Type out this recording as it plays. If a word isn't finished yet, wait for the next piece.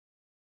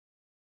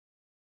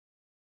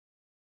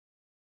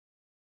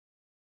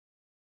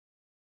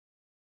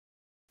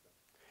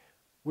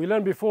We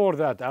learned before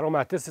that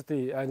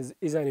aromaticity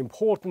is an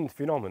important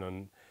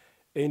phenomenon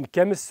in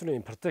chemistry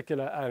in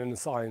particular and in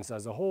science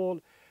as a whole.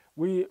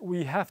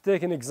 We have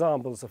taken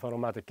examples of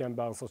aromatic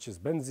compounds such as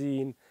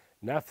benzene,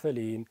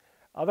 naphthalene,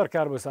 other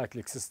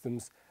carbocyclic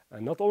systems,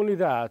 and not only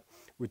that,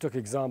 we took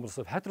examples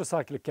of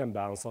heterocyclic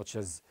compounds such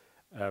as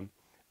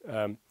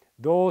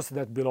those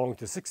that belong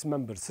to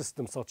 6-member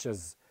systems such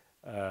as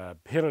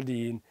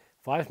pyridine,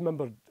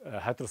 5-member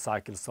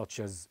heterocycles such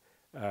as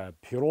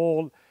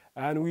pyrrole,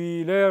 and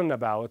we learn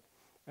about,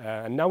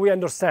 and now we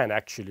understand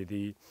actually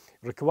the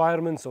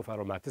requirements of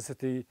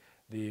aromaticity,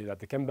 that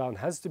the compound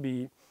has to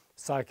be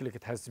cyclic,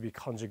 it has to be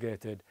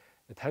conjugated,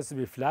 it has to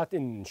be flat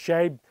in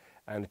shape,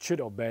 and it should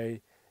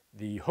obey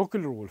the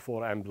Huckel rule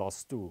for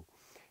M+2.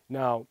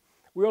 Now,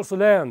 we also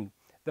learned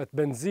that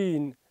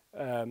benzene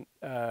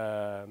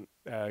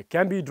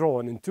can be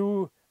drawn in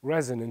two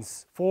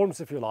resonance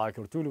forms, if you like,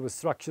 or two Lewis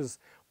structures,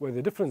 where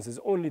the difference is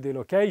only the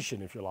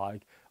location, if you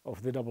like,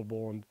 of the double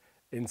bond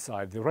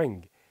inside the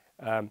ring.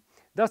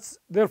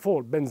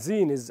 Therefore,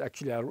 benzene is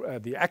actually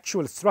the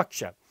actual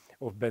structure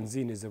of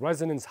benzene is a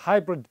resonance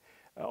hybrid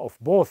of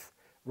both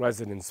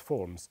resonance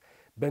forms.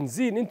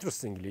 Benzene,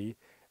 interestingly,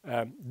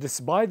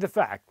 despite the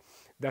fact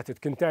that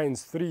it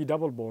contains 3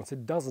 double bonds,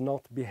 it does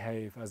not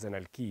behave as an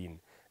alkene.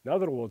 In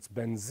other words,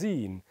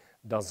 benzene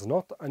does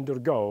not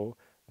undergo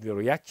the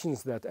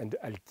reactions that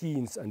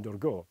alkenes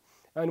undergo.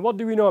 And what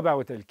do we know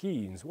about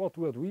alkenes? What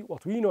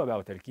we know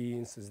about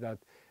alkenes is that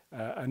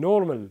a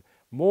normal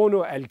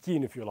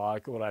monoalkene, if you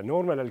like, or a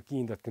normal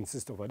alkene that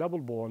consists of a double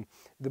bond,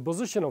 the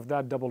position of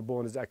that double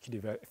bond is actually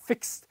very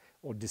fixed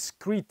or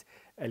discrete.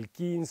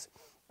 Alkenes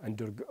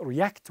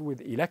react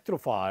with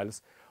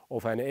electrophiles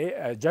of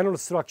a general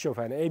structure of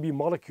an AB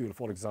molecule,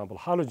 for example,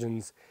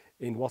 halogens,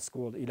 in what's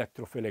called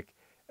electrophilic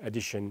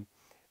addition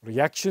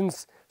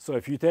reactions. So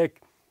if you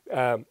take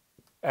an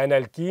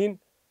alkene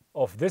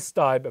of this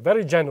type, a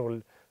very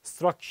general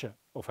structure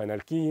of an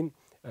alkene,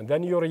 and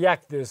then you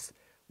react this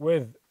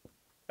with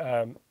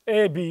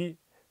AB,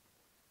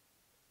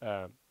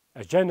 a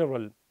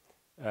general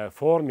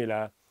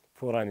formula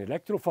for an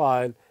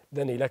electrophile,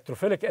 then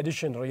electrophilic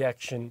addition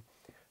reaction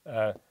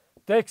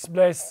takes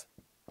place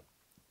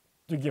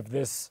to give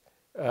this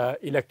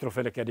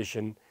electrophilic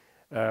addition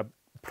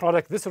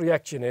product. This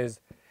reaction is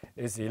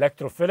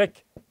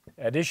electrophilic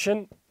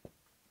addition.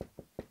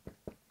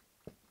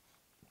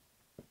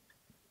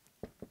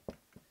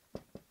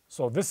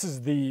 So this is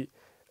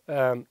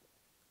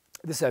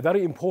this is a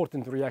very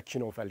important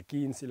reaction of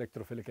alkenes,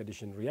 electrophilic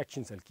addition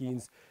reactions.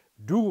 Alkenes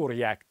do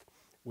react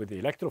with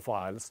the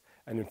electrophiles,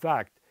 and in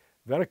fact,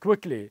 very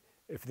quickly,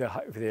 if the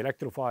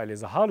electrophile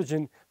is a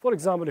halogen, for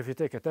example, if you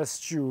take a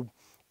test tube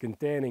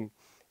containing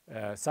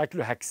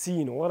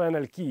cyclohexene or an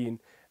alkene,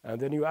 and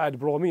then you add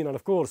bromine, and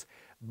of course,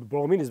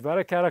 bromine is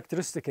very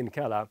characteristic in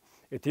color.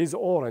 It is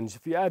orange.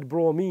 If you add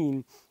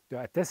bromine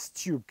to a test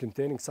tube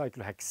containing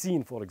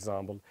cyclohexene, for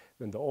example,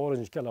 then the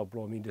orange color of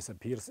bromine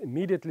disappears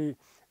immediately.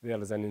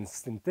 There is an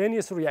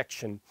instantaneous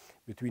reaction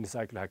between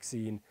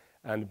cyclohexene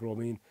and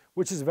bromine,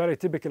 which is very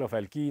typical of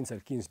alkenes.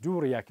 Alkenes do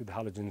react with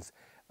halogens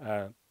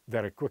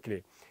very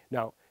quickly.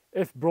 Now,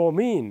 if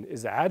bromine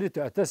is added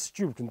to a test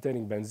tube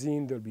containing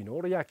benzene, there will be no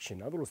reaction.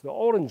 In other words, the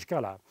orange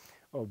color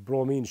of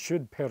bromine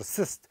should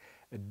persist.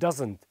 It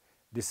doesn't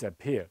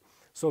disappear.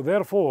 So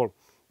therefore,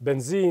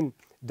 benzene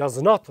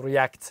does not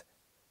react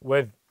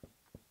with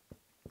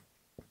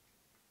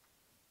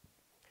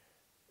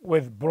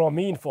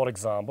bromine, for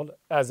example,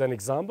 as an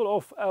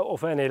example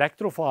of an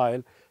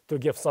electrophile, to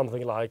give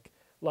something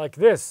like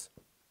this.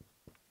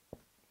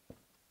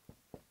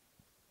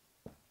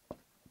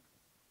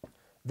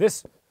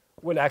 This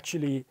will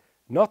actually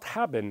not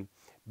happen.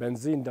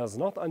 Benzene does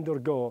not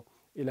undergo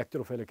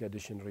electrophilic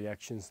addition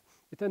reactions.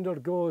 It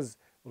undergoes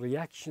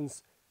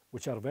reactions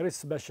which are very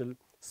special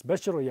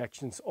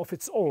reactions of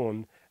its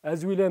own.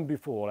 As we learned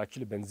before,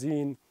 actually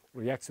benzene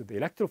reacts with the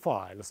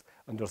electrophiles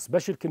under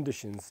special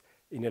conditions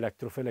in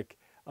electrophilic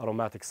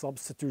aromatic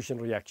substitution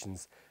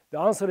reactions. The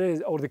answer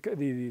is, or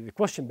the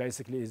question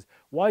basically is,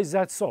 why is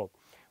that so?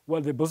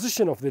 Well, the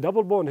position of the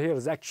double bond here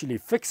is actually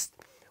fixed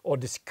or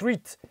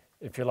discrete,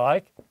 if you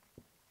like.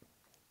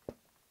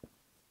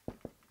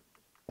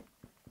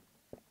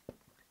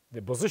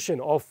 The position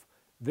of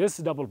this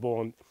double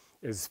bond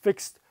is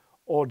fixed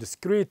or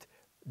discrete.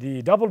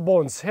 The double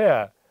bonds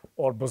here,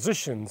 or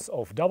positions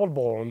of double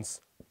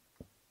bonds,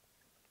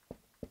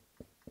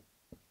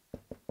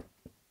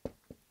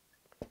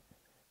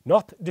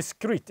 not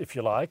discrete, if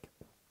you like,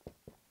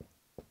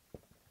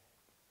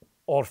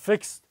 or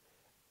fixed.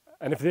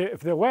 And if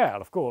they were,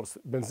 of course,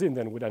 benzene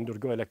then would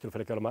undergo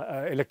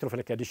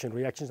electrophilic addition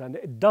reactions, and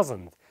it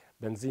doesn't.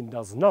 Benzene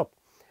does not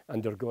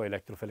undergo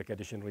electrophilic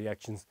addition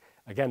reactions.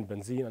 Again,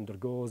 benzene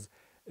undergoes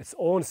its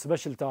own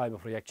special type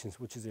of reactions,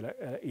 which is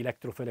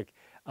electrophilic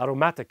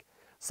aromatic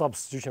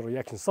substitution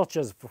reactions, such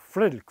as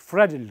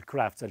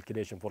Friedel-Crafts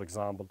alkylation, for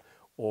example,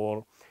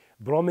 or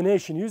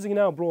bromination, using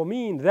now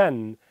bromine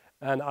then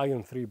and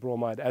iron 3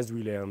 bromide, as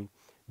we learned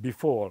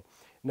before.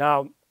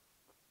 Now,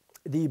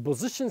 the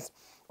positions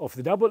of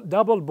the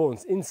double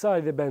bonds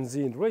inside the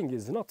benzene ring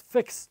is not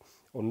fixed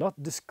or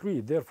not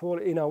discrete.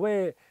 Therefore, in a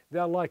way, they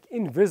are like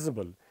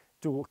invisible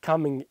to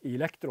coming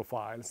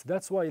electrophiles.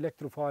 That's why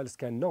electrophiles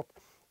cannot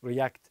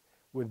react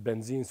with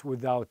benzenes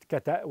without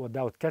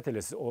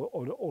catalysis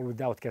or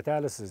without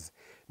catalysis.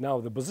 Now,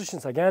 the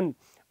positions again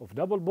of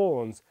double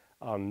bonds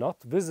are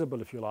not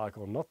visible, if you like,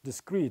 or not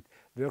discrete.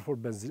 Therefore,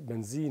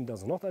 benzene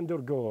does not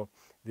undergo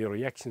the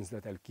reactions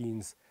that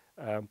alkenes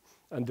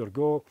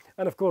undergo.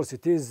 And of course,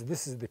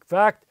 this is the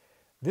fact.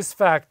 This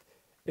fact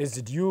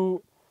is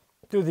due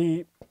to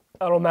the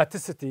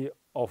aromaticity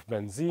of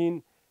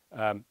benzene.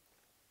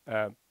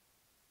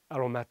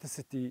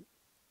 Aromaticity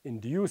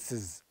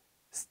induces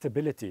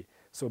stability.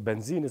 So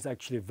benzene is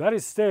actually very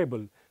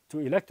stable to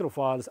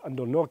electrophiles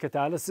under no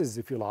catalysis,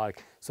 if you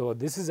like. So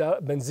this is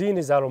benzene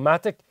is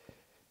aromatic.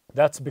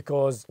 That's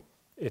because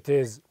it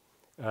is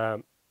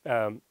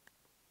it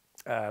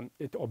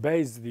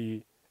obeys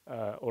the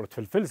or it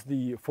fulfills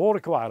the 4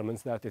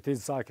 requirements, that it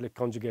is cyclic,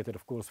 conjugated,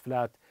 of course,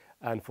 flat,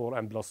 and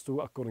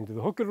 4n+2 according to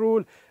the Hooker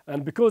rule.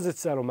 And because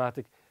it's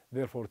aromatic,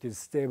 therefore it is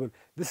stable.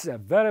 This is a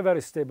very,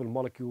 very stable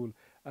molecule.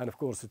 And of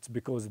course, it's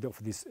because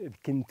of this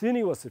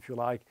continuous, if you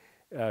like,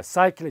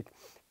 cyclic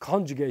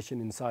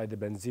conjugation inside the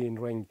benzene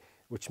ring,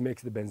 which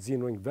makes the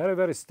benzene ring very,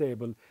 very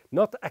stable,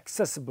 not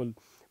accessible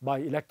by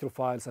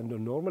electrophiles under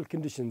normal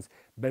conditions.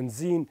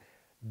 Benzene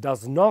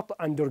does not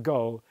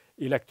undergo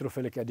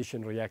electrophilic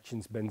addition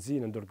reactions.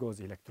 Benzene undergoes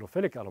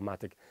electrophilic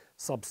aromatic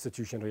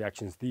substitution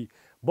reactions. The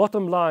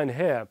bottom line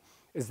here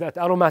is that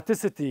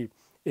aromaticity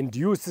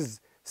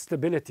induces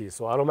stability.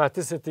 So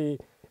aromaticity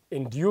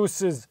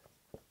induces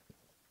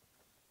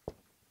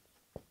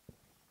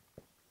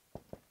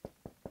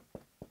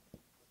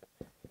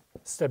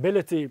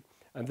stability,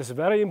 and this is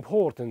very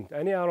important.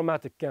 Any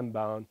aromatic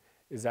compound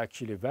is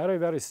actually very,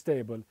 very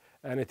stable,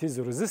 and it is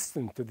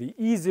resistant to the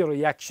easy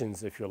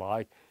reactions, if you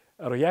like.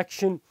 A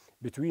reaction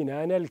between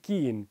an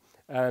alkene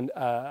and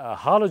a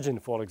halogen,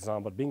 for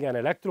example, being an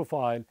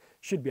electrophile,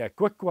 should be a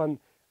quick one.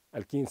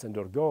 Alkenes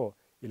undergo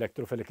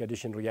electrophilic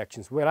addition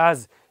reactions,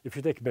 whereas if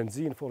you take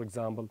benzene, for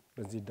example,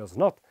 benzene does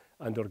not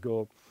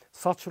undergo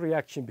such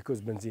reaction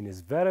because benzene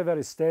is very,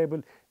 very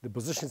stable. The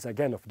positions,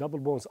 again, of double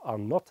bonds are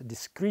not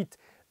discrete.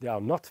 They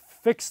are not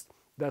fixed.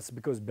 That's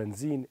because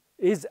benzene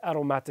is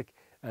aromatic,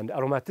 and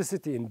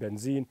aromaticity in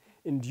benzene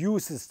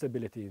induces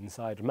stability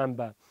inside.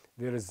 Remember,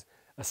 there is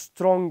a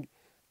strong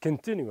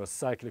continuous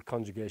cyclic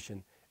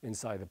conjugation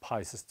inside the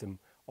pi system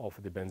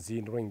of the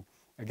benzene ring.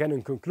 Again,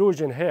 in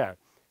conclusion here,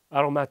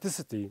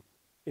 aromaticity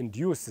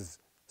induces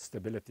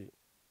stability.